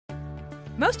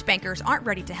Most bankers aren't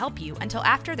ready to help you until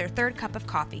after their third cup of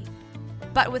coffee.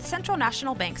 But with Central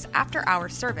National Bank's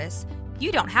after-hours service,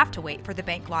 you don't have to wait for the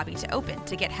bank lobby to open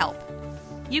to get help.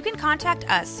 You can contact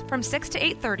us from 6 to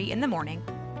 8:30 in the morning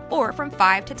or from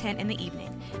 5 to 10 in the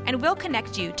evening, and we'll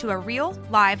connect you to a real,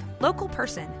 live, local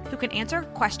person who can answer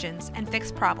questions and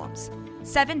fix problems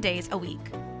 7 days a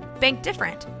week. Bank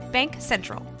different. Bank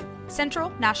Central. Central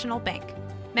National Bank.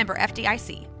 Member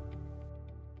FDIC.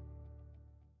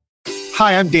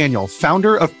 Hi, I'm Daniel,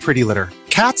 founder of Pretty Litter.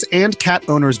 Cats and cat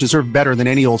owners deserve better than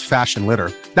any old-fashioned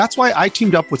litter. That's why I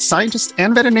teamed up with scientists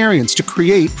and veterinarians to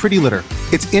create Pretty Litter.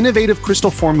 Its innovative crystal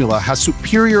formula has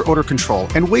superior odor control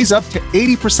and weighs up to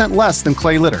 80% less than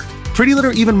clay litter. Pretty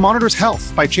Litter even monitors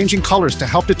health by changing colors to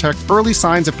help detect early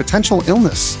signs of potential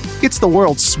illness. It's the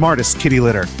world's smartest kitty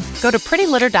litter. Go to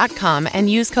prettylitter.com and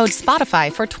use code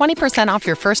SPOTIFY for 20% off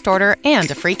your first order and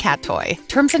a free cat toy.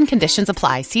 Terms and conditions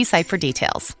apply. See site for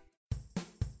details.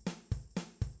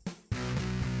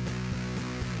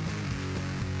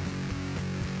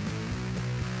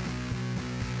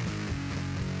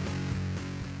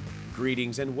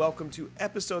 Greetings and welcome to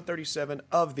episode 37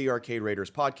 of the Arcade Raiders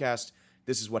podcast.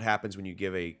 This is what happens when you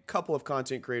give a couple of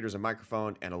content creators a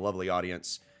microphone and a lovely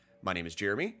audience. My name is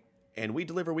Jeremy, and we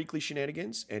deliver weekly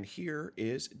shenanigans, and here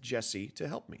is Jesse to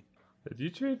help me. Did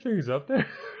you change things up there?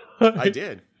 I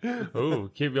did. Oh,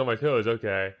 keep me on my toes,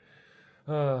 okay.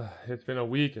 It's been a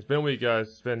week, guys.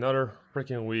 It's been another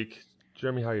freaking week.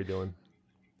 Jeremy, how you doing?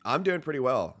 I'm doing pretty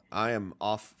well. I am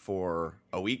off for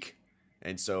a week.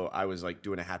 And so I was like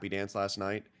doing a happy dance last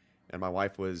night, and my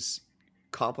wife was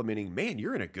complimenting, man,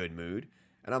 you're in a good mood.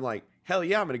 And I'm like, hell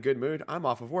yeah, I'm in a good mood. I'm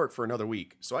off of work for another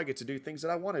week, so I get to do things that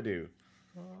I want to do.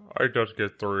 I just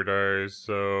get 3 days,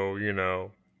 so,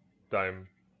 I'm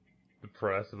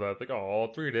depressed about it. Like,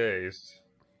 oh, 3 days.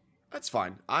 That's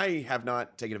fine. I have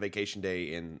not taken a vacation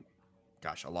day in,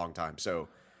 a long time. So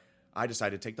I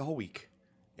decided to take the whole week.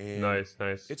 And Nice.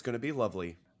 It's going to be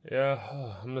lovely. Yeah,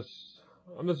 I'm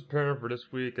just preparing for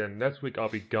this week, and next week I'll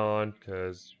be gone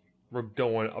because we're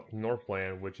going up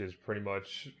Northland, which is pretty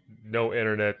much no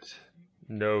internet,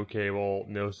 no cable,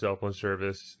 no cell phone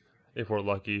service, if we're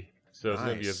lucky. So it's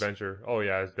going to be an adventure. Oh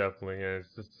yeah, it's definitely, and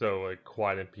it's just so like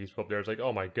quiet and peaceful up there. It's like,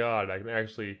 oh my god, I can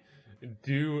actually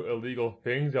do illegal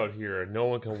things out here, and no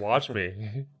one can watch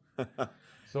me.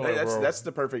 So that's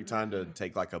the perfect time to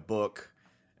take like a book,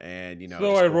 and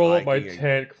So I roll up my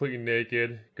tent, completely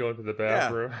naked, go into the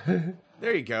bathroom. Yeah.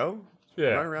 There you go. Yeah.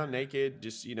 Run around naked,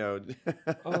 just,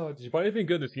 Oh, did you buy anything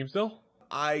good in the Steam still?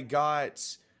 I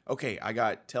got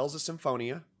Tales of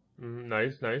Symphonia.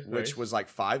 Nice. Which was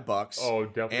like $5. Oh,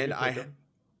 definitely. And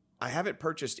I haven't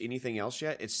purchased anything else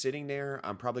yet. It's sitting there.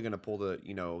 I'm probably going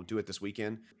to do it this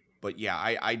weekend. But yeah,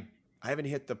 I haven't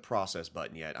hit the process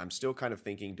button yet. I'm still kind of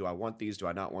thinking, do I want these? Do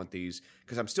I not want these?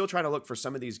 Because I'm still trying to look for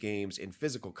some of these games in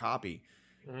physical copy.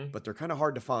 But they're kind of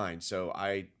hard to find, so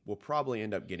I will probably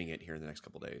end up getting it here in the next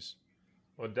couple days.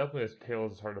 Well, definitely this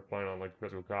Tales is hard to find on like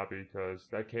physical copy because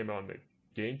that came out on the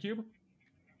GameCube,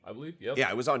 I believe. Yep. Yeah,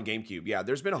 it was on GameCube. Yeah,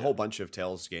 there's been a whole bunch of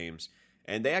Tales games,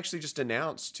 and they actually just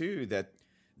announced too that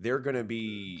they're going to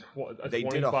be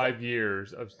 25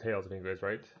 years of Tales, I think it is,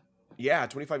 right? Yeah,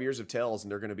 25 years of Tales,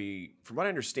 and they're going to be, from what I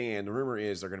understand, the rumor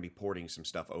is they're going to be porting some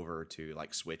stuff over to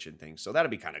like Switch and things. So that'll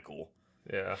be kind of cool.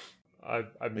 Yeah. I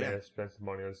may have spent some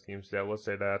money on Steam sale, let's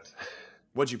say that.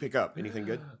 What'd you pick up? Anything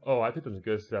good? Oh, I picked up some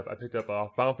good stuff. I picked up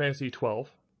Final Fantasy 12,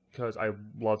 because I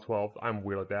love 12. I'm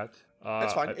weird like that.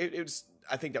 That's fine.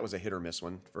 I think that was a hit or miss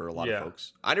one for a lot of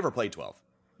folks. I never played 12.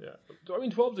 Yeah. So,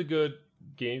 12 is a good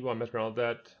game if you want to mess around with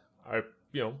that.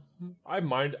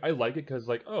 I like it because,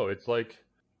 it's like,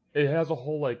 it has a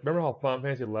whole, remember how Final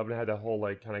Fantasy 11 had that whole,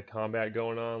 kind of combat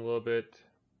going on a little bit?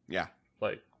 Yeah.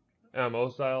 Like,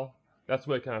 MMO style? That's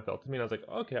the way it kind of felt to me, and I was like,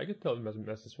 okay, I can tell them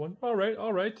mess this one. All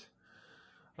right.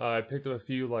 I picked up a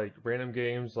few, random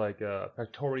games,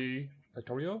 Factorio?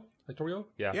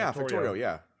 Yeah, Factorio,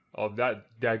 yeah. Oh,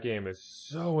 that game is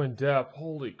so in-depth.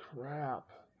 Holy crap.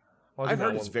 I've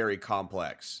heard it's very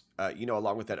complex.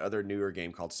 Along with that other newer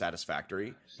game called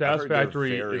Satisfactory.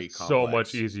 Satisfactory is so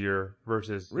much easier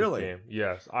versus this game.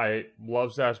 Yes, I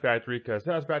love Satisfactory because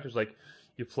Satisfactory is like,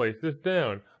 you place this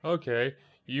down. Okay,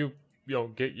 you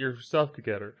get your stuff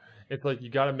together. It's like you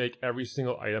got to make every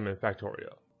single item in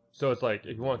Factorio. So it's like,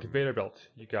 if you want a conveyor belt,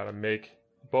 you got to make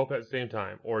both at the same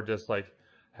time. Or just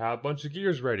have a bunch of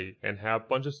gears ready and have a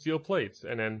bunch of steel plates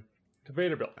and then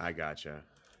conveyor belt. I gotcha.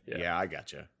 Yeah, I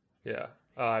gotcha. Yeah.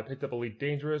 I picked up Elite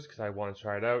Dangerous because I wanted to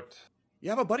try it out. You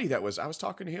have a buddy I was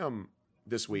talking to him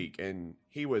this week, and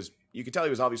you could tell he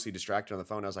was obviously distracted on the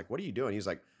phone. I was like, what are you doing? He's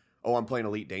like, oh, I'm playing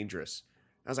Elite Dangerous.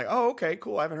 I was like, oh, okay,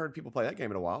 cool. I haven't heard people play that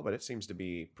game in a while, but it seems to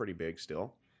be pretty big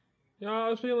still. Yeah, I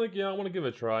was feeling like, I want to give it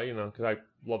a try, because I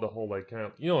love the whole, like, kind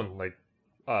of, like,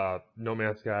 No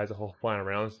Man's Sky, the whole flying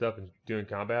around and stuff and doing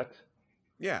combat.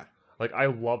 Yeah. Like, I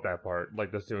love that part,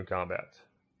 like, just doing combat.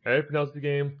 Everything else in the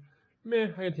game,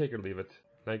 I can take it or leave it.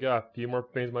 And I got a few more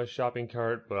things in my shopping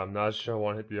cart, but I'm not sure I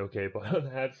want to hit the OK button on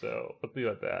that, so let's leave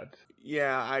it at that.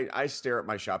 Yeah, I stare at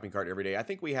my shopping cart every day. I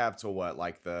think we have till what,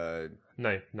 like the...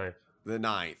 Ninth. The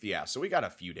 9th, yeah. So we got a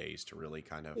few days to really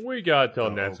kind of... We got till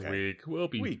next week. We'll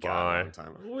be fine. Got a long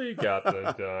time. We got the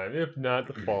time. If not,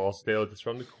 the fall sale just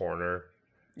from the corner.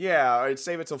 Yeah, I'd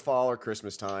save it till fall or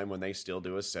Christmas time when they still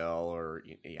do a sale, or...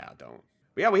 Yeah, don't.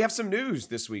 But yeah, we have some news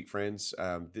this week, friends.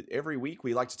 Every week,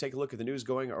 we like to take a look at the news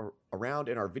going around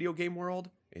in our video game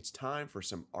world. It's time for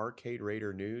some Arcade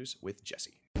Raider news with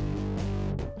Jesse.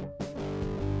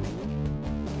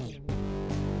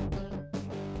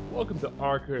 Welcome to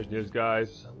Arcade News,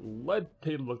 guys. Let's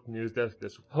take a look at the news desk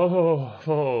this week.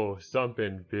 Oh,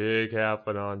 something big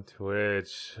happened on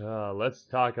Twitch. Let's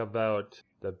talk about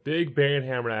the big ban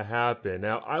hammer that happened.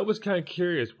 Now, I was kind of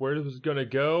curious where this was going to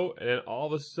go, and then all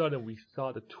of a sudden we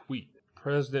saw the tweet.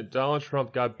 President Donald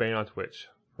Trump got banned on Twitch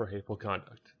for hateful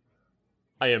conduct.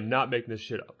 I am not making this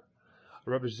shit up. A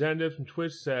representative from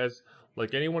Twitch says,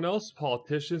 like anyone else,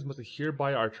 politicians must adhere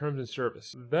by our terms of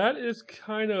service. That is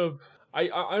kind of... I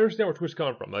understand where Twitch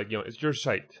coming from. Like, it's your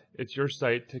site. It's your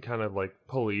site to kind of, like,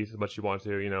 police as much as you want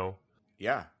to,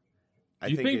 Yeah.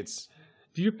 I think it's...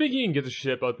 Do you think he can give a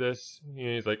shit about this?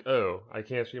 He's like, oh, I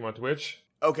can't stream on Twitch?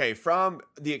 Okay, from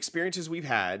the experiences we've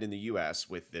had in the U.S.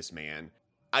 with this man,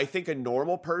 I think a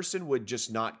normal person would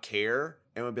just not care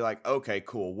and would be like, okay,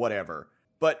 cool, whatever.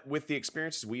 But with the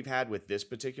experiences we've had with this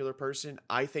particular person,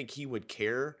 I think he would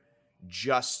care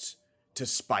just to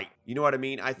spite. You know what I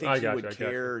mean? I think he would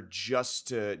care just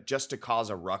to cause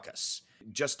a ruckus,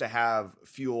 just to have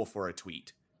fuel for a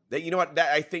tweet. That, you know what?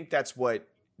 I think that's what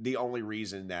the only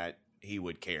reason that he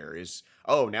would care is,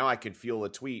 oh, now I can fuel a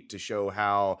tweet to show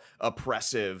how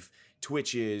oppressive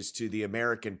Twitch is to the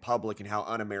American public and how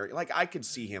un-American. Like, I could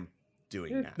see him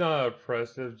doing that. It's not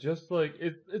oppressive. Just like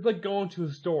it's like going to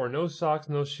a store. No socks,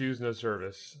 no shoes, no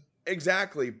service.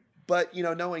 Exactly. But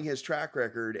knowing his track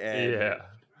record and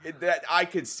that I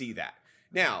could see that.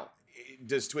 Now,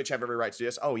 does Twitch have every right to do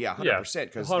this? Oh yeah, 100%.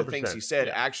 Because the things he said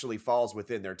actually falls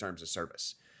within their terms of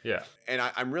service. Yeah. And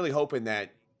I'm really hoping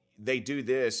that they do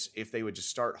this if they would just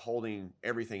start holding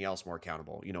everything else more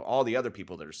accountable. All the other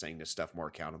people that are saying this stuff more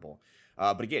accountable.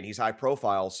 But again, he's high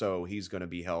profile, so he's going to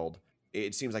be held.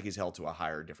 It seems like he's held to a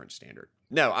higher, different standard.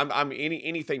 No, I'm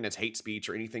anything that's hate speech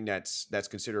or anything that's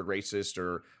considered racist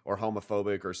or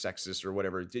homophobic or sexist or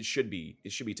whatever. It should be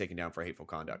taken down for hateful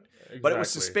conduct. Exactly. But it was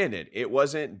suspended. It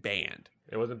wasn't banned.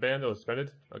 It wasn't banned. It was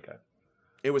suspended. Okay.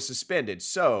 It was suspended.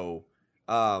 So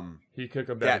he could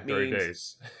come back in 30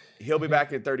 days. He'll be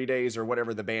back in 30 days or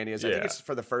whatever the ban is. I think it's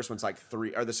for the first one's like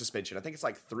 3, or the suspension. I think it's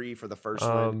like 3 for the first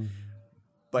one.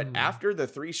 But after the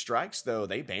 3 strikes, though,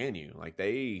 they ban you. Like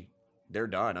they're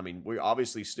done. I mean, we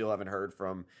obviously still haven't heard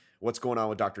from what's going on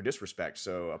with Dr. Disrespect.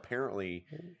 So apparently,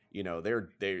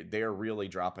 they're really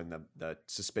dropping the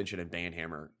suspension and ban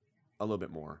hammer a little bit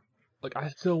more. Like, I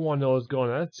still want to know what's going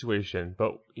on in that situation,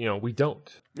 but we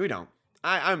don't. We don't.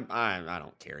 I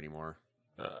don't care anymore.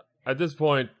 At this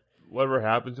point, whatever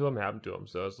happened to him happened to him.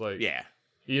 So it's like,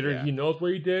 either he knows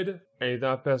what he did and he's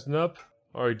not fessing up,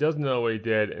 or he doesn't know what he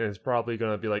did and it's probably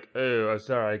going to be like, oh, I'm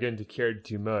sorry, I get into cared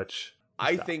too much.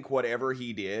 I think whatever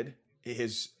he did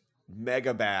is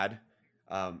mega bad,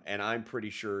 and I'm pretty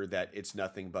sure that it's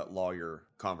nothing but lawyer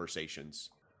conversations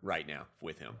right now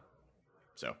with him.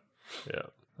 So,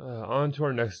 on to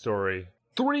our next story.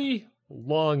 3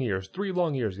 long years,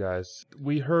 guys.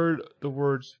 We heard the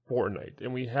words Fortnite,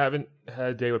 and we haven't had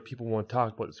a day where people want to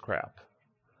talk about this crap.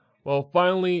 Well,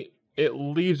 finally, it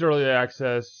leaves early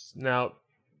access. Now,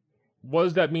 what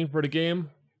does that mean for the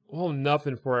game? Well,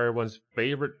 nothing for everyone's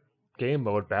favorite game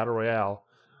mode, Battle Royale,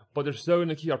 but they're still going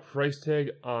to keep a price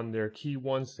tag on their key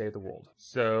one, Save the World.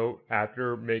 So,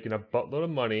 after making a buttload of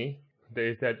money,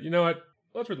 they said, you know what,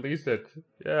 let's release it.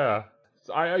 Yeah.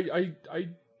 So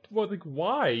well, like,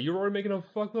 why? You're already making a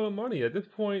fuckload of money. At this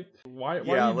point, why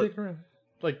are you dick around?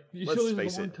 Like, you should have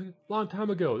released it a long time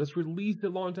ago. This released it a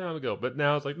long time ago, but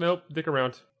now it's like, nope, dick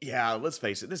around. Yeah, let's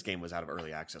face it, this game was out of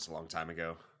early access a long time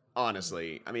ago.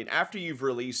 Honestly, I mean, after you've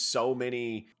released so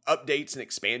many updates and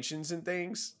expansions and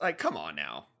things, like, come on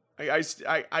now.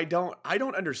 I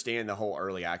don't understand the whole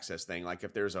early access thing. Like,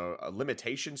 if there's a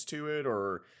limitations to it,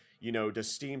 or does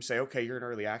Steam say, okay, you're in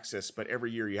early access, but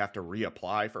every year you have to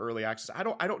reapply for early access?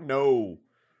 I don't know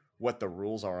what the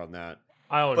rules are on that.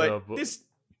 I don't know. But this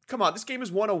Come on, this game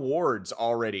has won awards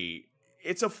already.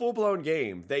 It's a full-blown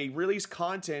game. They release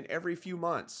content every few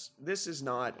months. This is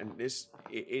not, and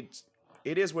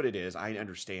it is what it is. I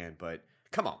understand, but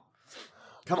come on.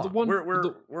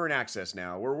 We're in access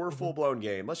now. We're full-blown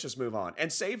game. Let's just move on.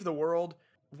 And Save the World,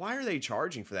 why are they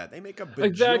charging for that? They make a bajillion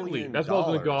exactly. That's what I was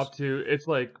going to go dollars. off to. It's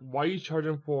like, why are you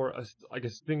charging for a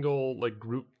single like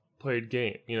group played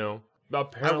game? You know,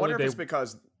 apparently I wonder if it's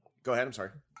because. Go ahead. I'm sorry.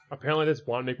 Apparently, they just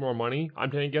want to make more money.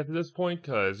 I'm taking a guess at this point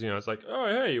because it's like, oh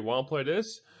hey, you want to play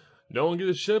this? No one gives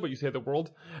a shit, but you Save the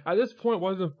World. At this point,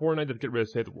 why doesn't Fortnite just get rid of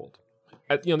Save the World?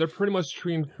 They're pretty much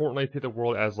treating Fortnite Save the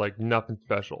World as like nothing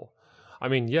special. I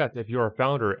mean, yes, if you're a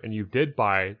founder and you did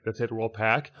buy the Save the World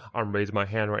pack, I'm raising my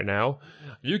hand right now,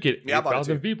 you get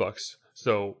 8,000 V-Bucks.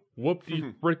 So, whoop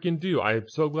de freaking do. I'm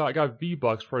so glad I got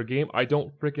V-Bucks for a game I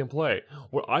don't freaking play.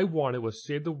 What I wanted was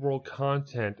Save the World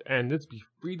content and this be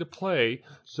free to play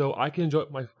so I can enjoy it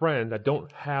with my friends that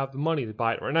don't have the money to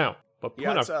buy it right now. But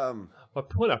putting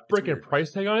a freaking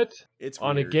price tag on it,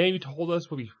 on a game you told us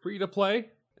would be free to play.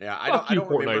 Yeah, I don't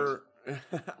remember.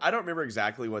 I don't remember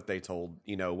exactly what they told.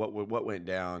 What went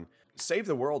down. Save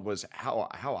the World was how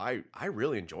I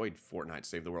really enjoyed Fortnite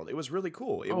Save the World. It was really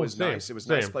cool. It was nice. It was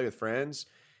nice to play with friends.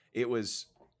 It was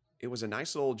a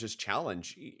nice little just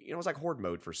challenge. It was like horde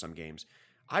mode for some games.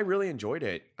 I really enjoyed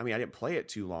it. I mean, I didn't play it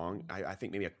too long. I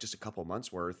think maybe just a couple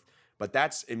months worth. But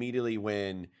that's immediately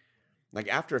when, like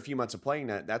after a few months of playing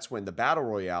that, that's when the Battle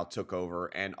Royale took over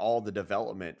and all the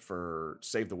development for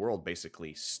Save the World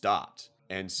basically stopped.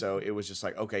 And so it was just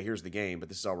like, okay, here's the game, but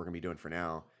this is all we're going to be doing for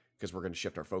now because we're going to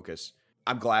shift our focus.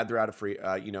 I'm glad they're out of free,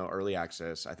 early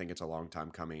access. I think it's a long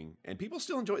time coming, and people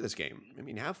still enjoy this game. I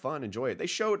mean, have fun, enjoy it. They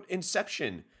showed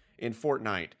Inception in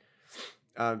Fortnite.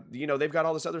 They've got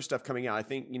all this other stuff coming out. I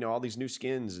think all these new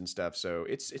skins and stuff. So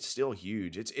it's still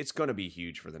huge. It's going to be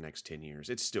huge for the next 10 years.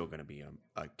 It's still going to be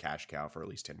a cash cow for at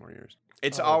least 10 more years.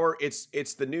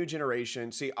 It's the new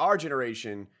generation. See, our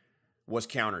generation was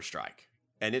Counter-Strike.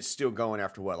 And it's still going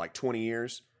after what, like 20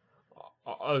 years?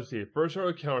 Let's see. First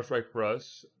started Counter-Strike for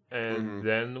us, and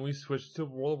then we switched to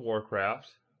World of Warcraft.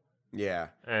 Yeah.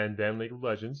 And then League of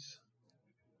Legends.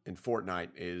 And Fortnite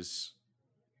is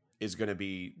going to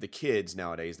be the kids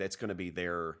nowadays. That's going to be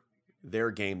their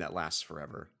game that lasts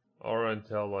forever. Or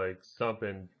until like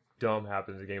something dumb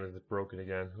happens, the game is broken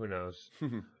again. Who knows?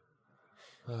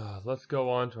 Let's go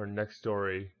on to our next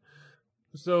story.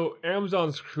 So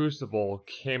Amazon's Crucible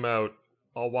came out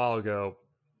a while ago,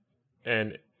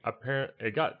 and apparently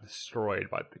it got destroyed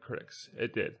by the critics.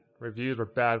 It did. Reviews were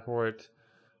bad for it.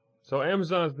 So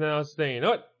Amazon is now saying, you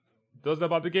know what? Doesn't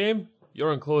about the game?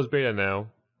 You're in closed beta now.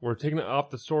 We're taking it off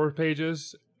the store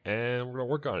pages, and we're going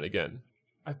to work on it again.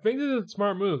 I think this is a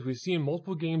smart move. We've seen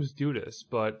multiple games do this,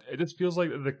 but it just feels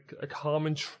like a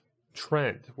common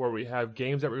trend where we have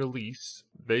games that release,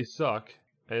 they suck,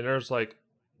 and there's like,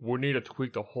 we need to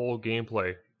tweak the whole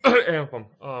gameplay. Anthem.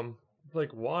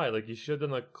 Like, why? Like, you should have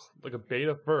done like a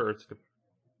beta first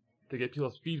to get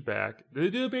people's feedback. Did they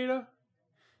do a beta?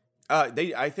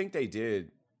 I think they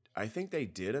did. I think they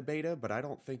did a beta, but I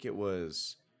don't think it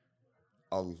was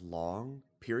a long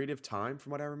period of time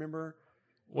from what I remember.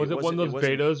 Was it one of those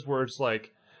betas where it's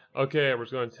like, okay, we're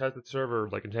just going to test the server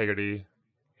like integrity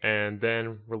and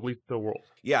then release the world?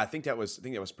 Yeah, I think that was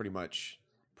pretty much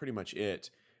it.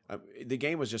 The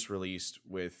game was just released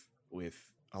with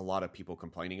a lot of people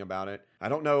complaining about it. I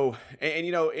don't know. And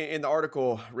in the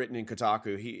article written in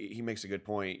Kotaku, he makes a good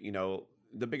point.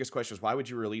 The biggest question is, why would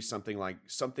you release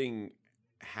something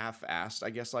half-assed, I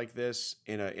guess, like this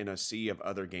in a sea of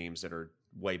other games that are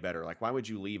way better? Like, why would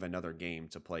you leave another game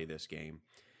to play this game?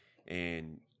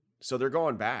 And so they're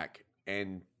going back,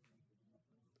 and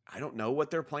I don't know what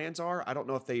their plans are. I don't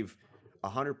know if they've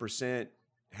 100%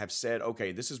 have said,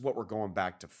 okay, this is what we're going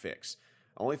back to fix.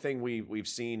 Only thing we've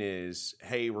seen is,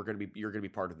 hey, you're going to be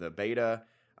part of the beta.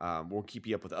 We'll keep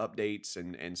you up with updates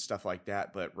and stuff like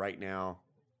that. But right now,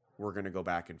 we're going to go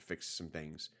back and fix some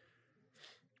things.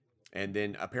 And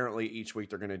then apparently each week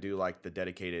they're going to do like the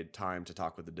dedicated time to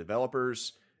talk with the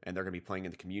developers, and they're going to be playing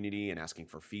in the community and asking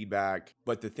for feedback.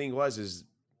 But the thing is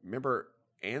remember,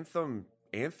 Anthem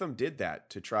did that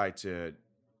to try to,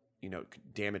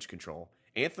 damage control.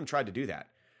 Anthem tried to do that.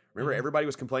 Remember, everybody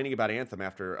was complaining about Anthem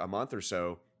after a month or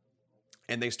so,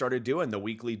 and they started doing the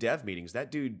weekly dev meetings.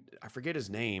 That dude, I forget his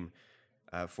name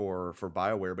for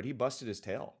BioWare, but he busted his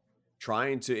tail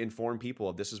trying to inform people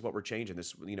of this is what we're changing.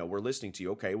 This, we're listening to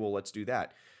you. Okay, well, let's do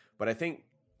that. But I think,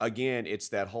 again, it's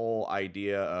that whole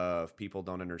idea of people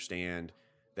don't understand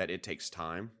that it takes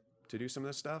time to do some of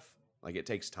this stuff. Like, it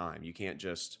takes time. You can't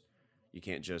just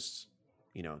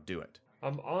do it.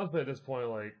 Honestly, at this point,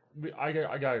 like, I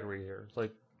gotta agree here. It's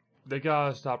like, they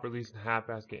gotta stop releasing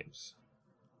half-ass games.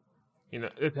 You know,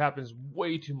 it happens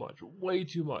way too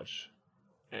much.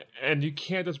 And you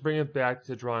can't just bring it back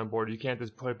to the drawing board. You can't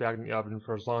just put it back in the oven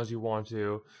for as long as you want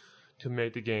to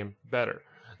make the game better.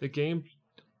 The game,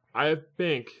 I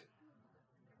think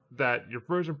that your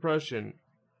first impression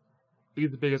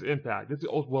leaves the biggest impact. It's the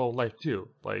old well in life too.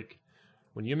 Like,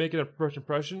 when you make it a first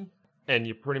impression and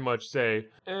you pretty much say,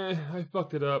 I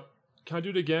fucked it up, can I do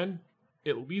it again?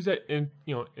 It leaves that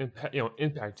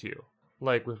impact to you.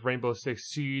 Like with Rainbow Six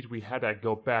Siege, we had that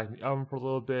go back in the oven for a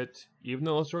little bit. Even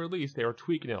though it's released, they were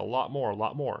tweaking it a lot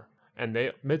more. And they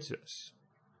admit to this.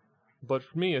 But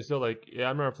for me, it's still like, yeah, I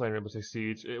remember playing Rainbow Six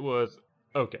Siege. It was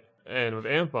okay. And with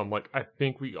Anthem, like, I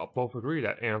think we both agree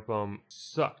that Anthem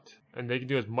sucked. And they can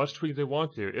do as much tweak as they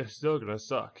want to. It's still going to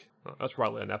suck. That's where I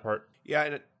land that part.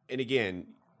 Yeah, and again,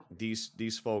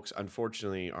 these folks,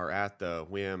 unfortunately, are at the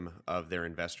whim of their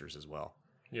investors as well.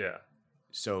 Yeah.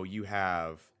 So you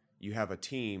have a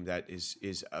team that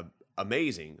is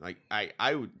amazing. Like,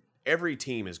 I would, every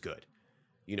team is good.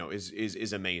 You know,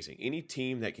 is amazing. Any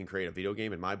team that can create a video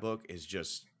game, in my book, is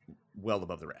just well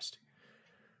above the rest.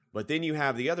 But then you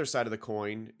have the other side of the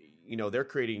coin. You know, they're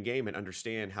creating a game and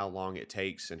understand how long it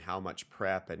takes and how much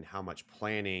prep and how much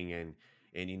planning and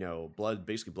you know, blood,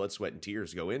 sweat, and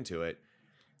tears go into it.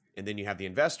 And then you have the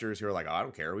investors who are like, oh, I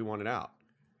don't care, we want it out.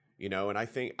 You know, and I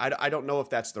think, I don't know if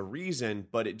that's the reason,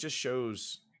 but it just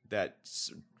shows that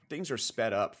things are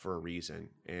sped up for a reason.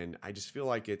 And I just feel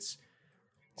like it's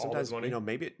sometimes, you know,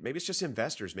 maybe it's just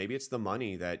investors. Maybe it's the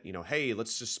money that, you know, hey,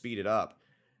 let's just speed it up.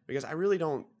 Because I really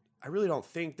don't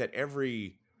think that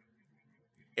every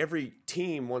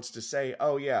team wants to say,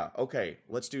 oh yeah, okay,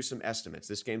 let's do some estimates.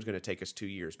 This game's going to take us 2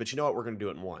 years, but you know what? We're going to do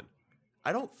it in 1.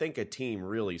 I don't think a team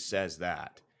really says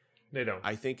that. They don't.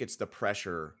 I think it's the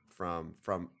pressure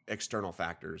from external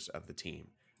factors of the team,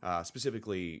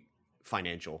 specifically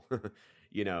financial,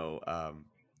 you know,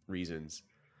 reasons.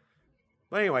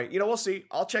 But anyway, you know, we'll see.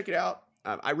 I'll check it out.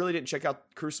 I really didn't check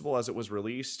out Crucible as it was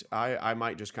released. I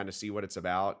might just kind of see what it's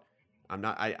about.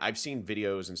 I've seen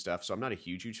videos and stuff, so I'm not a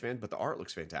huge fan, but the art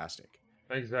looks fantastic.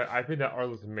 Exactly. I think that art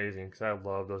looks amazing because I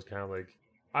love those kind of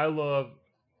I love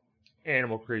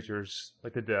animal creatures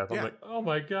like to death. I'm like, oh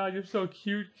my God, you're so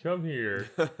cute. Come here.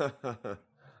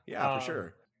 Yeah, for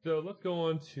sure. So let's go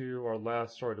on to our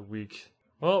last story of the week.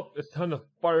 Well, it's time to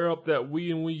fire up that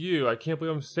Wii and WiiU. I can't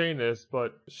believe I'm saying this,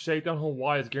 but Shakedown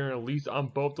Hawaii is getting released on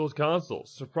both those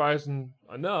consoles. Surprising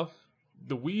enough,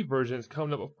 the Wii version is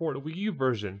coming up before the Wii U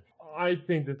version. I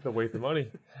think it's a waste of money.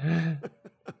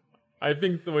 I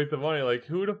think it's a waste of money. Like,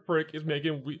 who the frick is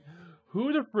making Wii?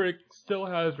 Who the frick still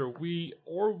has their Wii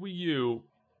or Wii U,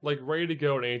 like, ready to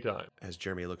go at any time? As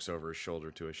Jeremy looks over his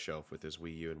shoulder to a shelf with his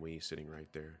Wii U and Wii sitting right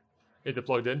there. Is it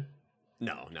plugged in?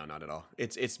 No, not at all.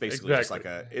 It's basically just like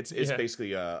it's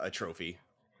basically a trophy.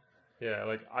 Yeah,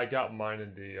 like, I got mine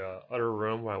in the other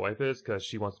room where my wife is because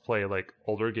she wants to play, like,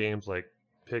 older games like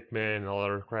Pikmin and all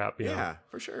that other crap, you know?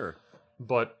 For sure.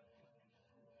 But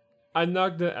I'm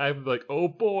not gonna act like, oh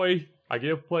boy, I get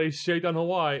to play Shakedown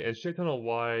Hawaii, and Shakedown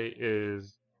Hawaii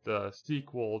is the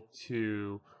sequel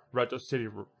to Retro City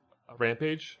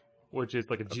Rampage, which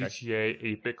is like a GTA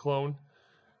 8-bit clone,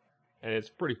 and it's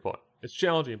pretty fun. It's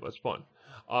challenging, but it's fun.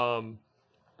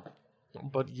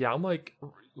 But yeah, I'm like,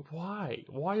 why?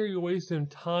 Why are you wasting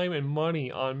time and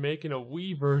money on making a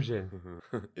Wii version?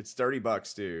 It's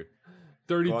 $30, dude.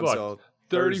 $30.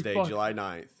 Thursday, July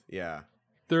 9th. Yeah.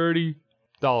 $30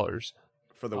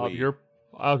 for the Wii.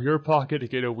 Out of your pocket to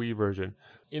get a Wii version.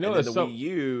 You know, and then the Wii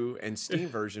U and Steam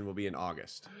version will be in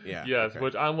August. Yeah. Yes,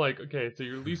 which I'm like, okay, so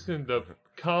you're releasing the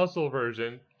console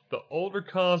version, the older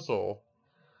console,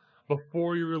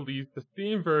 before you release the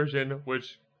Steam version,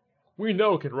 which we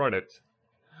know can run it,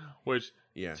 which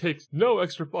takes no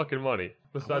extra fucking money.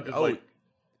 Besides,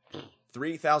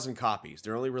 3,000 copies.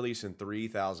 They're only releasing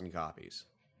 3,000 copies.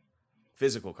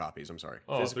 Physical copies, I'm sorry.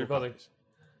 Oh, physical copies.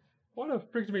 What the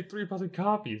frick to make 3,000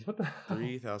 copies? What the hell?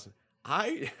 3,000.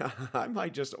 I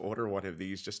might just order one of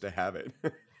these just to have it.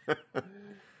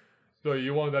 So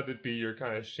you want that to be your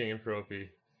kind of shame trophy?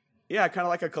 Yeah, kind of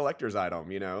like a collector's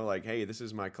item, you know? Like, hey, this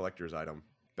is my collector's item.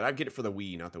 But I'd get it for the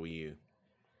Wii, not the Wii U.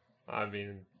 I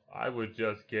mean, I would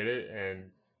just get it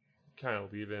and kind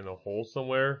of leave it in a hole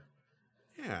somewhere.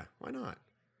 Yeah, why not?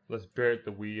 Let's bury it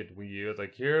the Wii and Wii U. It's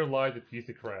like, here lies a piece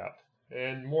of crap.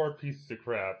 And more pieces of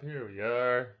crap. Here we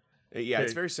are. Yeah,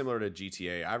 it's very similar to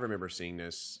GTA. I remember seeing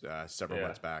this several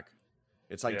months back.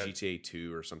 It's like GTA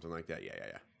 2 or something like that.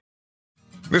 Yeah.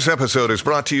 This episode is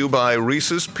brought to you by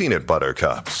Reese's Peanut Butter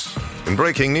Cups. In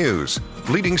breaking news,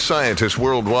 leading scientists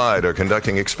worldwide are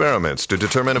conducting experiments to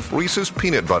determine if Reese's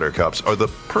Peanut Butter Cups are the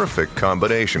perfect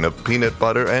combination of peanut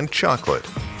butter and chocolate.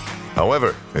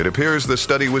 However, it appears the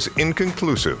study was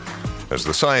inconclusive, as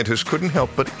the scientists couldn't help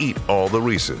but eat all the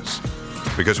Reese's.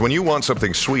 Because when you want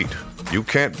something sweet, you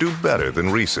can't do better than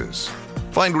Reese's.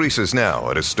 Find Reese's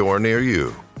now at a store near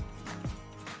you.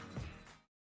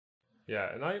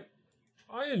 Yeah, and I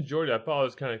enjoyed it. I thought it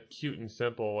was kind of cute and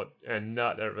simple and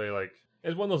not that really like...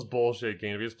 It's one of those bullshit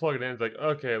games. You just plug it in, it's like,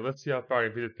 okay, let's see how far I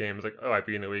can beat this game. It's like, oh, I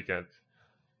beat in the weekend.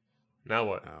 Now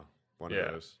what? Oh, one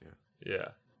of those. Yeah.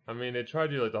 I mean, they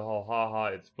tried to do like the whole haha,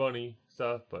 it's funny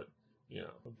stuff, but,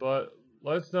 But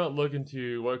let's not look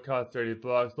into what cost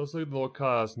 $30. Let's look at what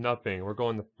cost nothing. We're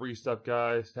going to free stuff,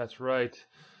 guys. That's right.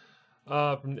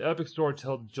 From the Epic Store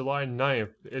till July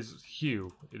 9th is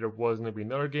Hue. There was going to be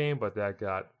another game, but that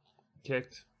got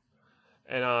kicked.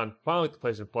 And on finally the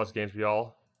PlayStation Plus games for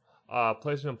y'all.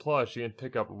 PlayStation Plus, you can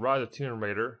pick up Rise of Tomb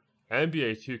Raider,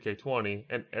 NBA 2K20,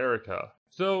 and Erica.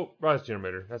 So, Rise of Tomb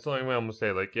Raider. That's the only way I'm going to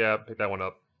say, like, yeah, pick that one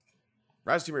up.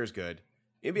 Rise of Tomb Raider is good.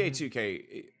 NBA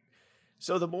 2K.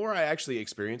 So the more I actually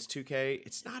experience 2K,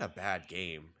 it's not a bad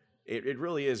game. It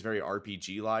really is very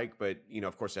RPG-like, but,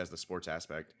 of course, it has the sports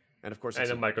aspect. And, of course, it's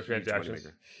the microtransactions.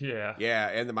 Yeah. Yeah,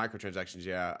 and the microtransactions,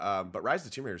 yeah. But Rise of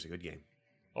the Tomb Raider is a good game.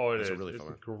 Oh, it's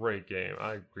a great game.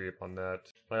 I agree upon that.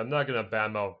 Like, I'm not going to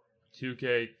badmouth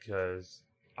 2K because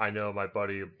I know my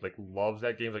buddy, like, loves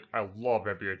that game. Like, I love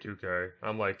NBA 2K.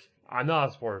 I'm like, I'm not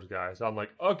a sports guy. So I'm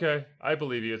like, okay, I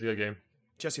believe you. It's a good game.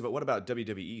 Jesse, but what about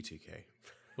WWE 2K?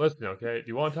 Listen, okay, do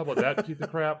you want to talk about that piece of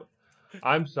crap?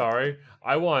 I'm sorry.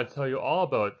 I want to tell you all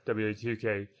about WWE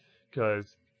 2K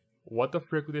because what the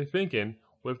frick were they thinking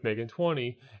with making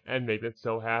 20 and making it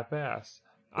so half-assed?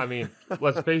 I mean,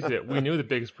 let's face it, we knew the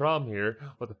biggest problem here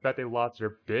was the fact they lost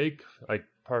their big,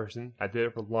 person that did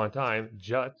it for a long time,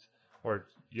 Juts, or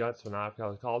Yuts, or not, I forgot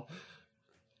what it's called.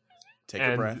 Take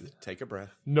a breath.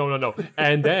 No.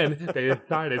 And then they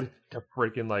decided to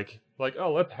freaking,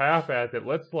 oh, let's half-ass it.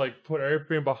 Let's, put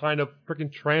everything behind a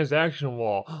freaking transaction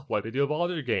wall, like they do with all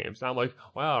their games. And I'm like,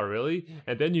 wow, really?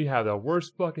 And then you have the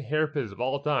worst fucking hairpins of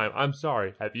all time. I'm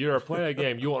sorry. If you ever play that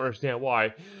game, you won't understand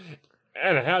why.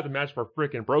 And I had the match for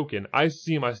freaking broken. I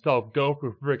seen myself go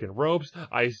through freaking ropes.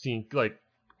 I seen,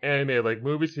 anime,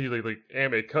 movies, see,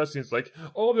 anime cutscenes,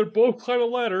 oh, they're both climbing a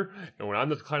ladder. And when I'm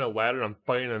just climbing a ladder and I'm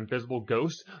fighting an invisible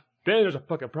ghost, then there's a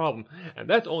fucking problem. And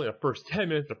that's only the first 10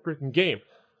 minutes of the freaking game.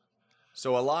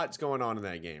 So a lot's going on in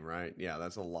that game, right? Yeah,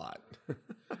 that's a lot.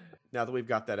 Now that we've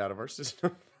got that out of our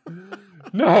system.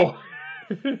 No!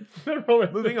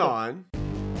 Moving on.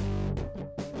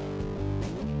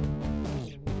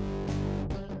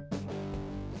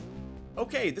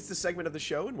 Okay, this is the segment of the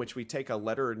show in which we take a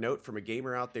letter or note from a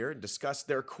gamer out there and discuss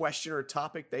their question or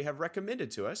topic they have recommended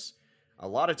to us. A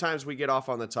lot of times we get off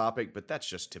on the topic, but that's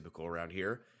just typical around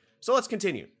here. So let's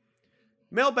continue.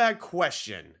 Mailbag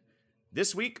question.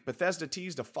 This week, Bethesda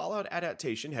teased a Fallout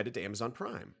adaptation headed to Amazon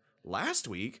Prime. Last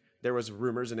week, there was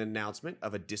rumors and announcement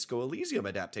of a Disco Elysium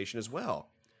adaptation as well.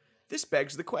 This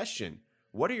begs the question,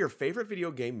 what are your favorite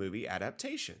video game movie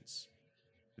adaptations?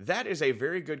 That is a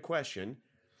very good question.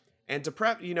 And to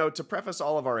preface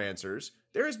all of our answers,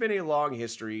 there has been a long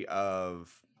history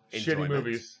of shitty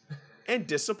movies and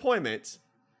disappointment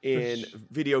in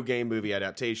video game movie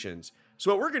adaptations.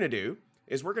 So what we're going to do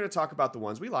is we're going to talk about the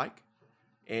ones we like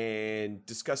and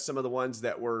discuss some of the ones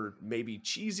that were maybe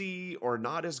cheesy or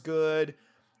not as good,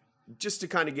 just to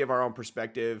kind of give our own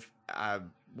perspective.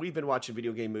 We've been watching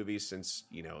video game movies since,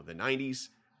 the 90s,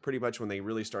 pretty much when they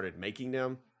really started making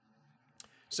them.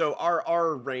 So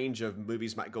our range of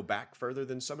movies might go back further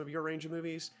than some of your range of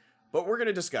movies, but we're going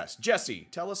to discuss. Jesse,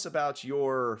 tell us about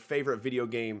your favorite video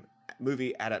game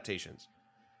movie adaptations.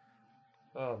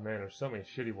 Oh man, there's so many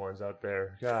shitty ones out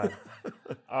there. God.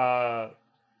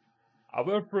 I'm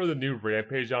going to throw the new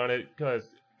Rampage on it because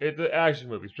it's an action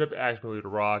movie, strip action movie with The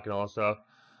Rock and all that stuff.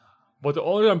 But the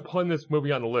only reason I'm putting this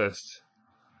movie on the list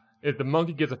is the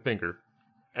monkey gets a finger.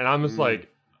 And I'm just like,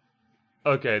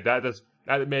 okay,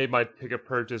 that made my ticket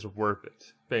purchase worth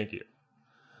it. Thank you.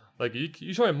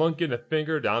 You show a monkey in the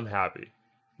finger, then I'm happy.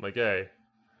 I'm like, hey.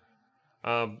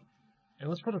 And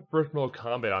let's put the first Mortal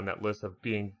Kombat on that list of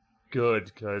being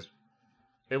good, because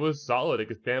it was solid. It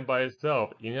could stand by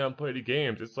itself. You haven't played the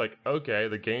games. It's like, okay,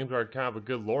 the games are kind of a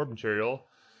good lore material,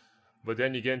 but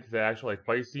then you get into the actual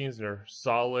fight scenes, and they're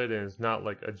solid, and it's not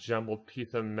like a jumbled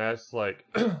piece of mess like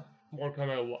Mortal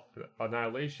Kombat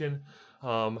Annihilation,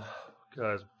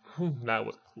 because that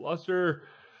was cluster.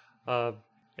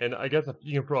 And I guess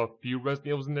you can throw a few Resident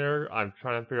Evils in there. I'm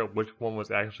trying to figure out which one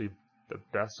was actually the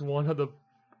best one of the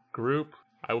group.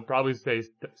 I would probably say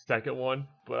second one,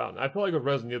 but I feel like with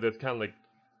Resident Evil, it's kind of like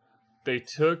they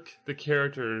took the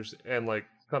characters and like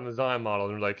some design model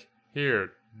and they're like,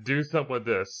 here, do something with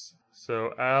this.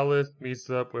 So Alice meets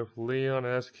up with Leon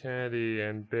S. Kennedy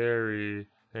and Barry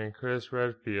and Chris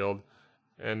Redfield,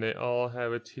 and they all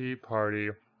have a tea party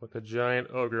with a giant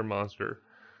ogre monster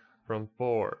from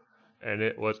 4, and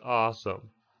it was awesome.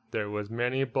 There was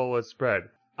many bullets spread.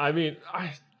 I mean,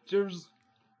 there's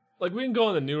like we can go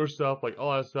on the newer stuff, like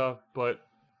all that stuff, but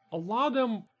a lot of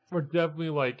them were definitely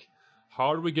like,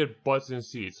 how do we get butts in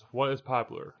seats? What is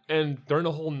popular? And during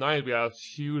the whole night, we had a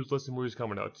huge list of movies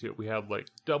coming out too. We had like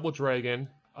Double Dragon.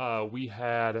 We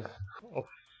had a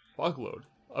fuckload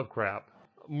of crap.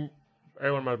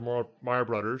 Everyone had Mario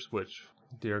Brothers, which,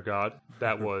 dear God,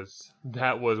 that was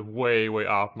way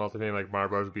off from anything like Mario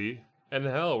Brothers be. And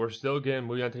hell, we're still getting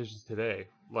movie adaptations today.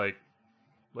 Like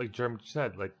Jeremy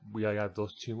said, like we got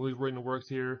those 2 movies written in the works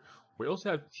here. We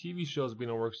also have TV shows being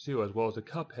in the works too, as well as a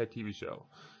Cuphead TV show.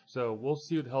 So we'll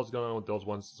see what the hell's going on with those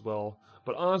ones as well.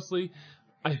 But honestly,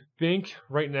 I think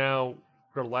right now,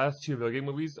 for the last 2 video game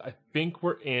movies, I think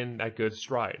we're in that good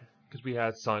stride. Because we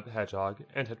had Sonic the Hedgehog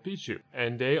and Ted Pichu.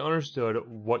 And they understood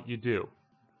what you do.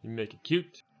 You make it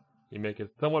cute, you make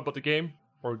it somewhat about the game,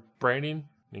 or branding,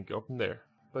 and go from there.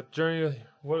 But Jeremy,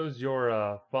 what is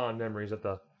your fond memories of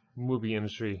the movie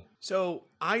industry? So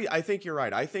I think you're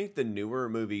right. I think the newer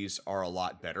movies are a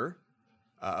lot better.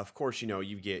 Of course,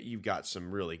 you've got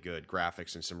some really good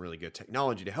graphics and some really good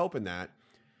technology to help in that.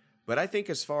 But I think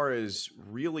as far as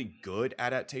really good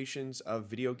adaptations of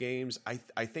video games,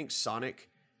 I think Sonic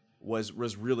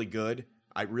was really good.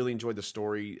 I really enjoyed the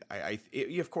story.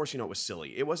 Of course, it was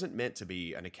silly. It wasn't meant to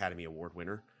be an Academy Award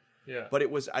winner. Yeah. But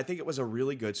I think it was a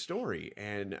really good story,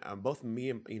 and both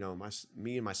me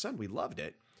and my son, we loved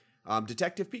it.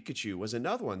 Detective Pikachu was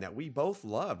another one that we both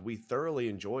loved. We thoroughly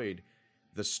enjoyed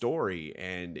the story,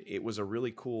 and it was a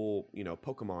really cool,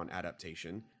 Pokemon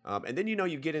adaptation. And then,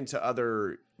 you get into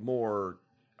other more,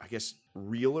 I guess,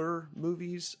 realer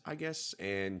movies,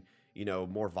 and,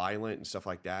 more violent and stuff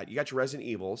like that. You got your Resident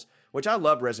Evils, which I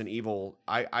love Resident Evil.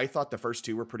 I thought the first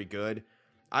 2 were pretty good.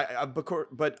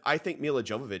 But I think Mila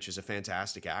Jovovich is a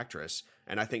fantastic actress,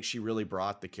 and I think she really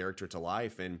brought the character to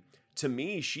life. And to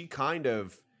me, she kind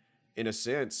of, in a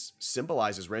sense,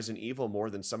 symbolizes Resident Evil more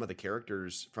than some of the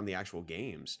characters from the actual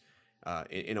games,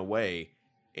 in a way.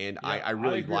 And yeah, I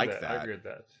really like that. I agree with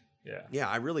that. Yeah. Yeah,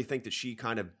 I really think that she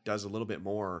kind of does a little bit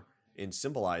more in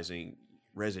symbolizing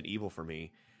Resident Evil for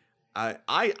me.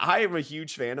 I am a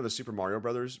huge fan of the Super Mario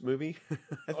Brothers movie.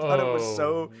 I thought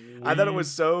it was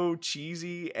so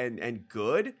cheesy and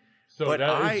good. So but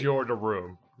that is the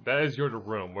room. That is the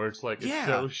room where it's like, it's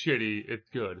so shitty, it's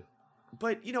good.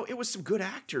 But, it was some good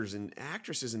actors and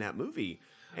actresses in that movie.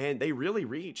 And they really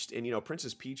reached. And,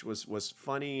 Princess Peach was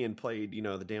funny and played,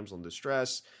 the damsel in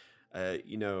distress. King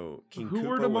Who Koopa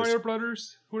were the Mario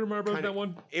Brothers? Who were the Mario Brothers in that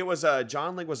one? It was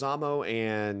John Leguizamo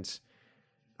and,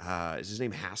 is his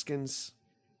name Haskins?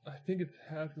 I think it's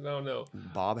Haskins. I don't know.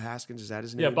 Bob Haskins, is that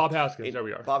his name? Yeah, Bob Haskins. There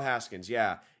we are. Bob Haskins,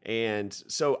 yeah. And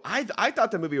so I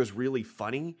thought the movie was really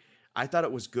funny. I thought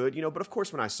it was good, but of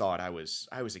course when I saw it, I was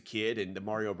a kid and the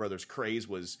Mario Brothers craze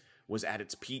was at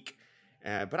its peak.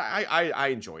 But I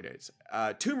enjoyed it.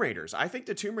 Tomb Raiders. I think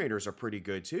the Tomb Raiders are pretty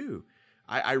good too.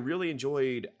 I really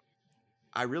enjoyed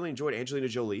Angelina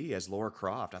Jolie as Lara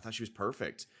Croft. I thought she was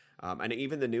perfect. And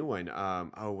even the new one.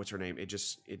 What's her name? It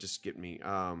just skipped me.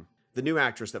 The new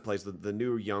actress that plays the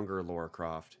new younger Lara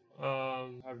Croft.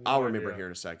 I'll remember here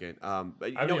in a second. But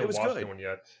I haven't it was watched good. One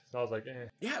yet, so I was like, eh.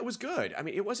 Yeah, it was good. I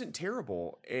mean, it wasn't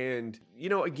terrible. And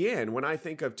again, when I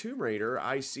think of Tomb Raider,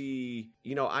 I see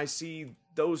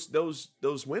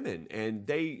those women, and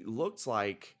they looked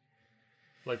like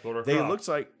Lara Croft. They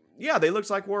looked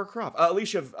like Lara Croft.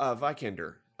 Alicia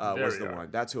Vikander was the one.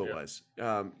 That's who it was.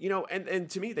 And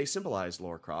to me, they symbolize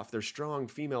Lara Croft. They're strong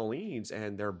female leads,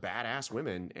 and they're badass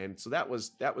women, and so that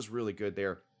was really good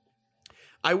there.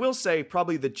 I will say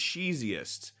probably the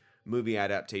cheesiest movie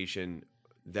adaptation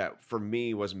that for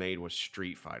me was made was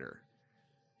Street Fighter.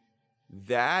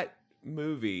 That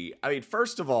movie, I mean,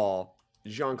 first of all,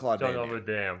 Jean-Claude Van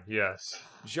Damme. Yes.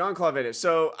 Jean-Claude Van Damme.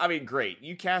 So, I mean, great.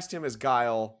 You cast him as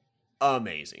Guile.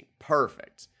 Amazing.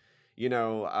 Perfect. When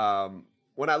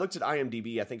I looked at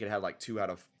IMDb, I think it had like 2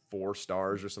 out of 4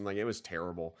 stars or something. It was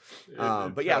terrible.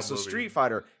 But yeah, so Street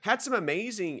Fighter had some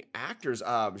amazing actors.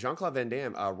 Jean-Claude Van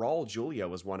Damme, Raul Julia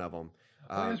was one of them.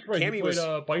 That's right. Cammy he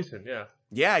played Bison, yeah.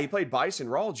 Yeah, he played Bison.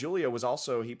 Raul Julia was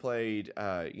also, he played,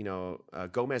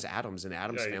 Gomez Adams in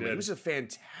Adam's Family. He was a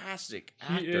fantastic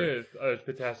actor. He is a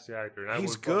fantastic actor. And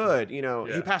he's good. He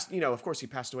Yeah. passed, of course he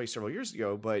passed away several years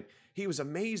ago, but he was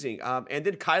amazing. And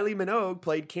then Kylie Minogue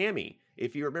played Cammy,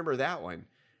 if you remember that one.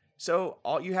 So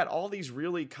you had all these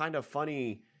really kind of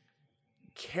funny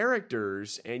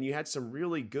characters, and you had some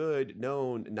really good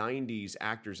known 90s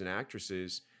actors and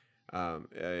actresses.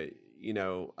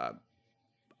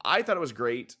 I thought it was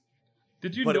great.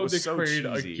 Did you know they so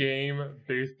created cheesy. a game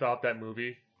based off that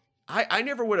movie? I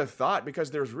never would have thought,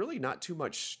 because there's really not too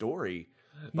much story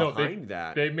behind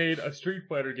that. They made a Street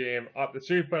Fighter game off the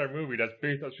Street Fighter movie that's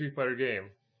based on a Street Fighter game.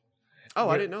 Oh,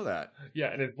 I didn't know that. Yeah,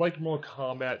 and it's like Mortal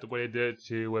Kombat the way they did it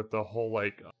too, with the whole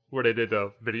where they did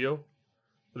the video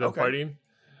of them fighting.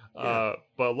 Yeah.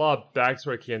 But a lot of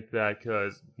backstory came to that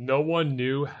because no one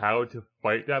knew how to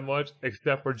fight that much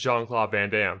except for Jean-Claude Van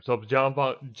Damme. So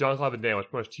Jean-Claude Van Damme was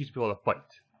pretty much teaching people how to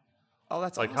fight. Oh,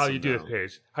 that's like awesome, how do you do this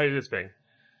page? How do you do this thing?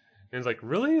 And it's like,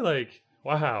 really? Like,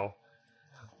 wow.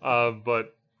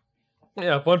 But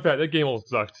yeah, fun fact, that game almost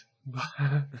sucked.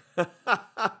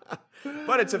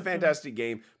 But it's a fantastic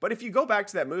game. But if you go back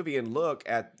to that movie and look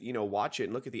at, watch it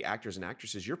and look at the actors and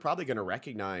actresses, you're probably going to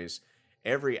recognize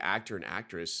every actor and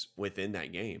actress within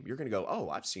that game. You're going to go, oh,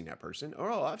 I've seen that person. Or,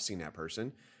 oh, I've seen that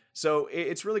person. So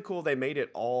it's really cool. They made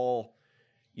it all,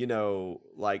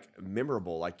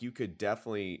 memorable. Like, you could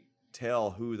definitely tell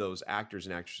who those actors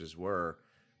and actresses were.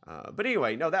 But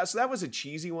anyway, no, that was a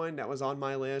cheesy one that was on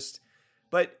my list.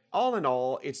 But all in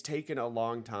all, it's taken a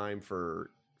long time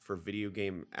for video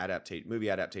game movie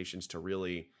adaptations to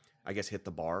really, I guess, hit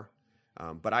the bar.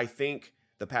 But I think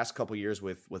the past couple years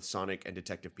with Sonic and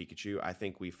Detective Pikachu, I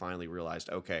think we finally realized,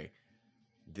 okay,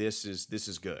 this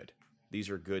is good. These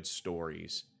are good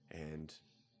stories, and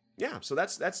yeah. So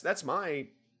that's my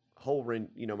whole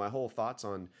my whole thoughts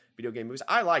on video game movies.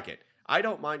 I like it. I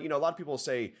don't mind. A lot of people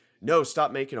say, no,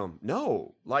 stop making them.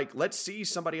 No, let's see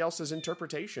somebody else's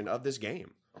interpretation of this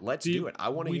game. Let's do it. I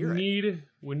want to hear it.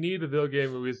 We need the video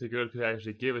game movies to go to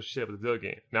actually give a shit about the video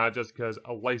game, not just because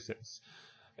a license.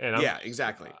 And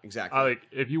exactly.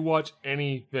 If you watch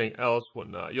anything else,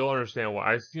 whatnot, you'll understand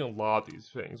why. I've seen a lot of these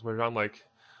things where I'm like,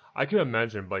 I could have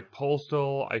mentioned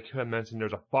Postal. I could have mentioned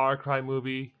there's a Far Cry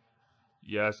movie.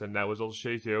 Yes, and that was a little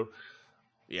shitty too.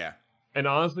 Yeah. And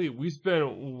honestly, we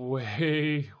spent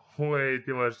way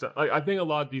too much time. I think a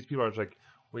lot of these people are just like,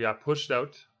 we got pushed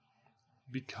out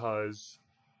because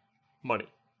money.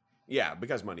 Yeah,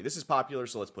 because money. This is popular,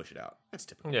 so let's push it out. That's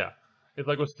typical. Yeah. It's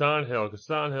like with Silent Hill, because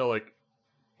Silent Hill,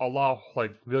 a lot of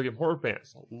video game horror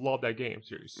fans love that game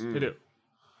series. They do.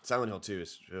 Silent Hill 2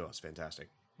 is fantastic.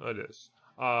 It is.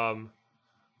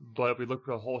 But we look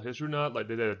for the whole history nut, they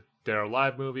did a Dead or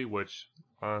Alive movie, which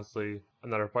honestly,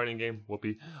 another fighting game will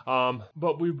be.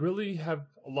 But we really have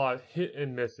a lot of hit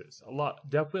and misses.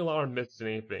 Definitely a lot of misses in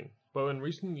anything. But in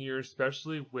recent years,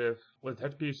 especially with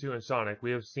Detective Pikachu and Sonic,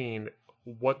 we have seen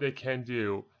what they can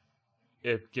do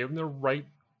if given the right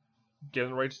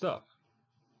stuff.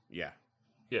 Yeah.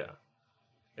 Yeah.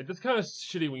 It's just kind of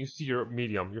shitty when you see your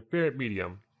favorite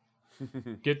medium,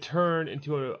 get turned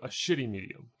into a shitty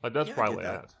medium. That's probably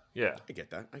that. Yeah. I get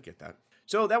that.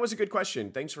 So that was a good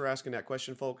question. Thanks for asking that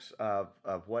question, folks, of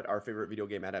what our favorite video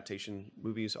game adaptation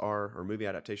movies are, or movie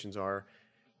adaptations are.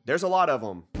 There's a lot of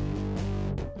them.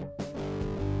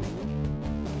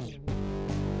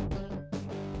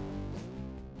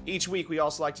 Each week, we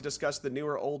also like to discuss the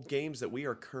newer old games that we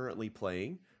are currently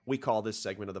playing. We call this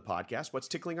segment of the podcast, What's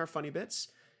Tickling Our Funny Bits?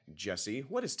 Jesse,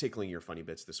 what is tickling your funny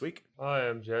bits this week? I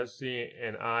am Jesse,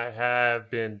 and I have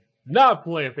been not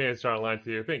playing Phantasy Star Online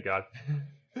 2, thank God.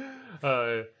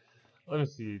 Let me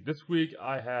see. This week,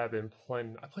 I have been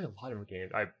playing... I play a lot of different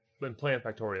games. I've been playing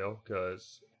Factorio,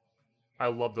 because I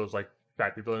love those,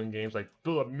 factory building games.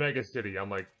 Build a mega city.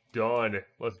 I'm done.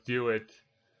 Let's do it.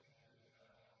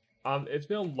 It's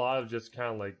been a lot of just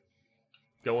kind of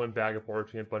going back and forth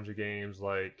between a bunch of games.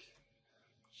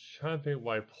 Trying to think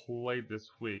what I played this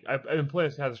week. I've been playing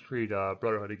Assassin's Creed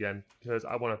Brotherhood again because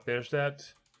I want to finish that.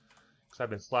 Because I've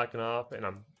been slacking off and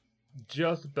I'm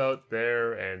just about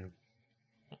there. And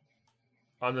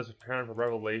I'm just preparing for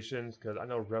Revelations because I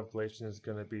know Revelations is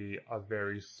going to be a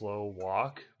very slow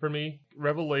walk for me.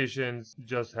 Revelations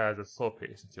just has a slow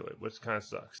pace into it, which kind of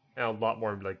sucks. And a lot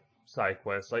more side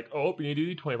quests. You need to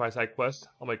do 25 side quests.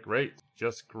 I'm great.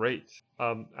 Just great.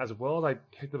 As well as I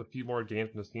picked up a few more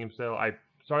games from the Steam sale. I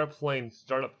started playing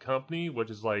Startup Company,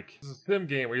 which is it's a sim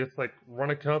game where you just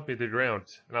run a company to the ground.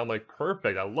 And I'm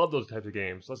perfect. I love those types of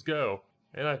games. Let's go.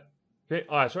 And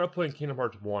I started playing Kingdom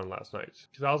Hearts 1 last night.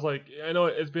 Because I was I know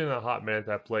it's been a hot minute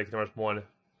that I played Kingdom Hearts 1.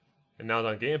 And now it's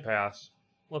on Game Pass.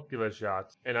 let's give it a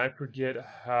shot. And I forget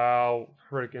how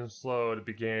freaking slow the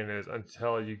beginning is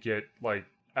until you get, like,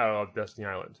 out of Destiny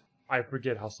Island. I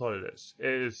forget how slow it is.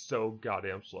 It is so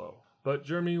goddamn slow. But,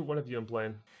 Jeremy, what have you been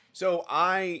playing? So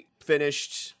I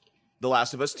finished The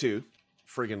Last of Us 2.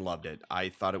 Friggin' loved it. I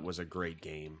thought it was a great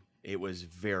game. It was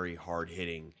very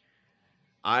hard-hitting.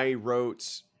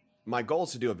 My goal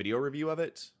is to do a video review of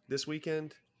it this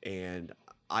weekend, and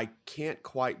I couldn't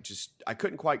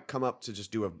quite come up to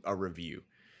just do a review.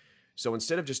 So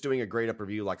instead of just doing a grade up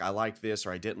review like I liked this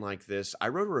or I didn't like this, I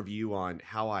wrote a review on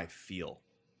how I feel,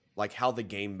 like how the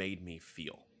game made me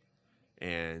feel.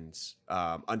 And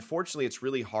unfortunately, it's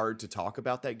really hard to talk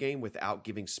about that game without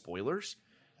giving spoilers.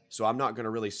 So I'm not going to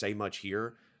really say much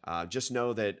here. Just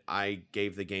know that I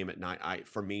gave the game at 9.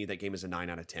 For me, that game is a 9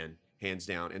 out of 10, hands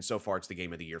down. And so far, it's the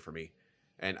game of the year for me.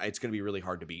 And it's going to be really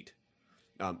hard to beat.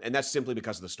 And that's simply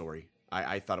because of the story.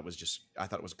 I thought it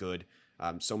was good.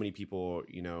 So many people,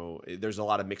 there's a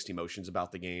lot of mixed emotions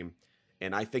about the game.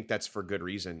 And I think that's for good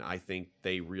reason. I think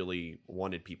they really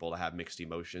wanted people to have mixed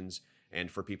emotions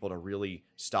and for people to really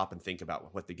stop and think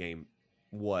about what the game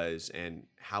was and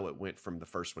how it went from the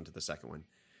first one to the second one.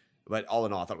 But all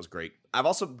in all, I thought it was great. I've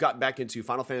also gotten back into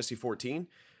Final Fantasy XIV.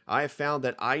 I have found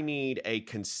that I need a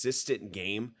consistent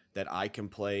game that I can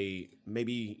play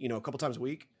maybe, a couple times a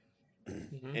week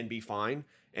and be fine.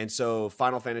 And so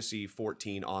Final Fantasy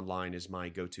XIV Online is my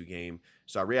go-to game.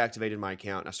 So I reactivated my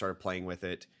account and I started playing with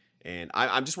it. And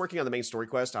I'm just working on the main story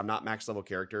quest. I'm not max level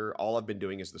character. All I've been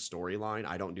doing is the storyline.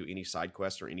 I don't do any side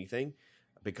quests or anything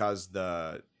because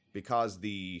the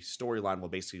storyline will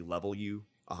basically level you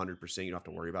 100%. You don't have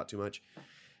to worry about too much.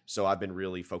 So I've been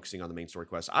really focusing on the main story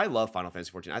quest. I love Final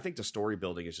Fantasy XIV. I think the story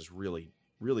building is just really,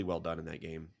 really well done in that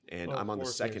game. And I'm on the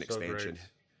second expansion.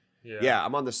 Yeah,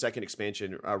 I'm on the second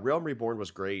expansion. Realm Reborn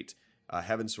was great.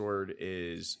 Heavensward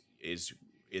is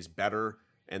better.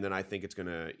 And then I think it's going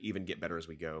to even get better as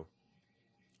we go.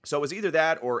 So it was either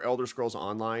that or Elder Scrolls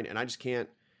Online. And I can't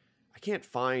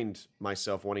find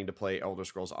myself wanting to play Elder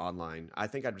Scrolls Online. I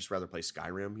think I'd just rather play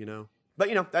Skyrim, But,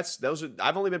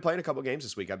 I've only been playing a couple games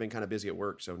this week. I've been kind of busy at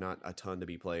work, so not a ton to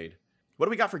be played. What do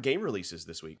we got for game releases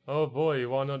this week? Oh boy, you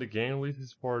want to know the game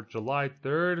releases for July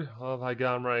 3rd? Oh, I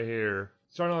got them right here.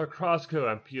 Starting out with Crosscode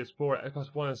on PS4,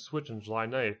 Xbox One, and Switch on July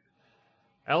 9th.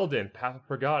 Elden, Path of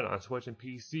Forgotten on Switch and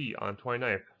PC on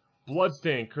 29th.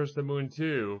 Bloodstained, Curse of the Moon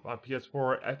 2 on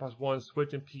PS4, Xbox One,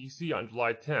 Switch, and PC on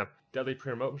July 10th. Deadly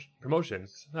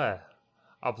Promotions, A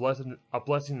Blessing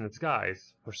in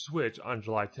Disguise for Switch on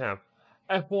July 10th.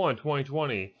 F1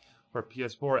 2020 for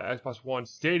PS4, Xbox One,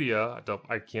 Stadia,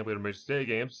 I can't believe they're making Stadia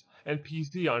games, and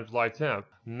PC on July 10th.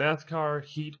 NASCAR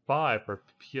Heat 5 for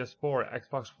PS4,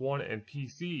 Xbox One, and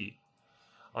PC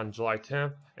on July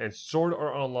 10th. And Sword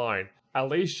Art Online,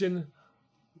 Alation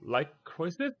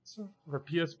Lycosis for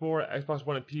PS4, Xbox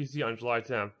One, and PC on July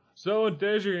 10th. So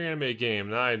there's your anime game,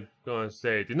 and I'm going to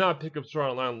say, do not pick up Sword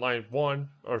Art Online Line 1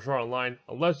 or Sword Art Online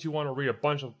unless you want to read a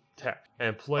bunch of text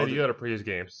and play the other previous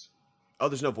games. Oh,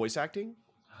 there's no voice acting?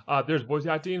 There's voice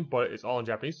acting, but it's all in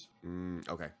Japanese.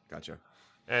 Okay, gotcha.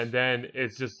 And then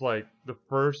it's just like the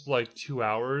first 2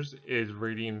 hours is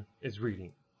reading.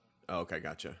 Oh, okay,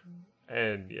 gotcha.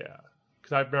 And yeah,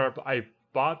 because I remember I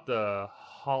bought the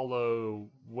Hollow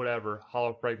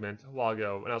Fragment a while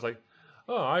ago, and I was like,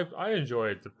 oh, I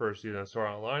enjoyed the first season of Sword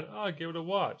Art Online. I'll give it a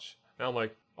watch. And I'm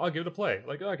like, I'll give it a play.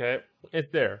 Like, okay,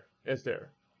 it's there.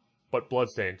 But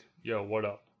Bloodstained, yo, what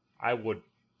up? I would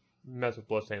mess with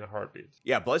Bloodstained in a heartbeat.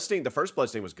 Yeah, Bloodstained, the first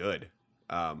Bloodstained was good.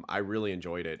 I really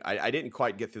enjoyed it. I didn't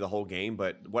quite get through the whole game,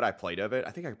 but what I played of it,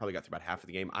 I think I probably got through about half of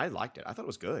the game. I liked it. I thought it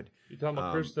was good. You talking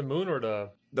about Curse of the Moon or the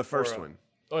first one?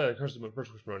 Oh yeah, Curse of the Moon.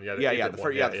 First Curse of the Moon.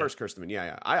 The first Curse of the Moon.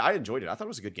 Yeah. I enjoyed it. I thought it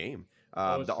was a good game.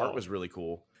 The art was really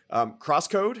cool.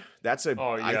 Crosscode. I think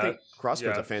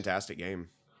Crosscode's a fantastic game.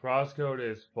 Crosscode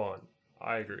is fun.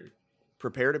 I agree.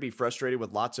 Prepare to be frustrated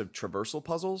with lots of traversal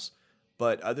puzzles,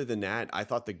 but other than that, I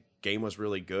thought the game was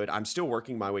really good. I'm still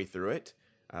working my way through it.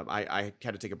 I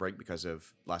had to take a break because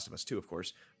of Last of Us 2, of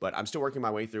course, but I'm still working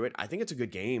my way through it. I think it's a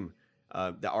good game.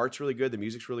 The art's really good. The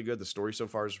music's really good. The story so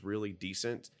far is really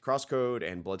decent. Crosscode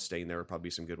and Bloodstained, there will probably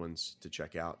be some good ones to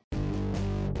check out.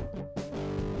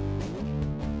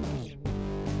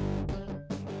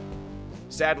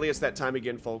 Sadly, it's that time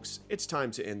again, folks. It's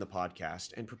time to end the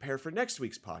podcast and prepare for next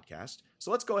week's podcast. So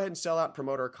let's go ahead and sell out and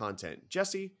promote our content.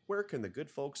 Jesse, where can the good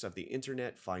folks of the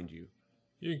internet find you?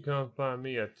 You can come find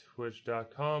me at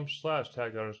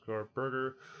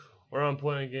twitch.com/tag_burger, where I'm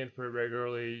playing games pretty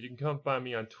regularly. You can come find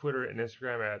me on Twitter and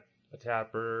Instagram at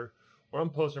 @tapburger, where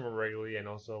I'm posting more regularly and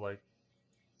also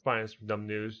find some dumb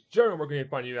news. Jeremy, where can you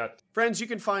find you at? Friends, you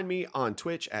can find me on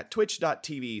Twitch at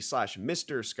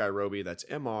twitch.tv/MrSkyroby. That's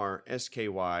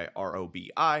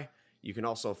MrSkyrobi. You can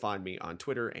also find me on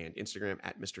Twitter and Instagram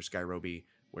at Mr. Skyroby,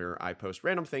 where I post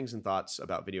random things and thoughts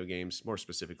about video games, more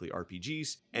specifically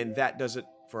RPGs. And that does it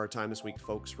for our time this week,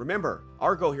 folks. Remember,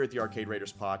 our goal here at the Arcade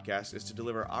Raiders podcast is to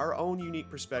deliver our own unique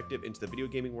perspective into the video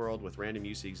gaming world with random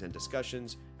usages and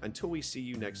discussions. Until we see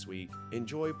you next week,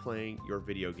 enjoy playing your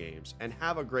video games and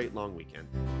have a great long weekend.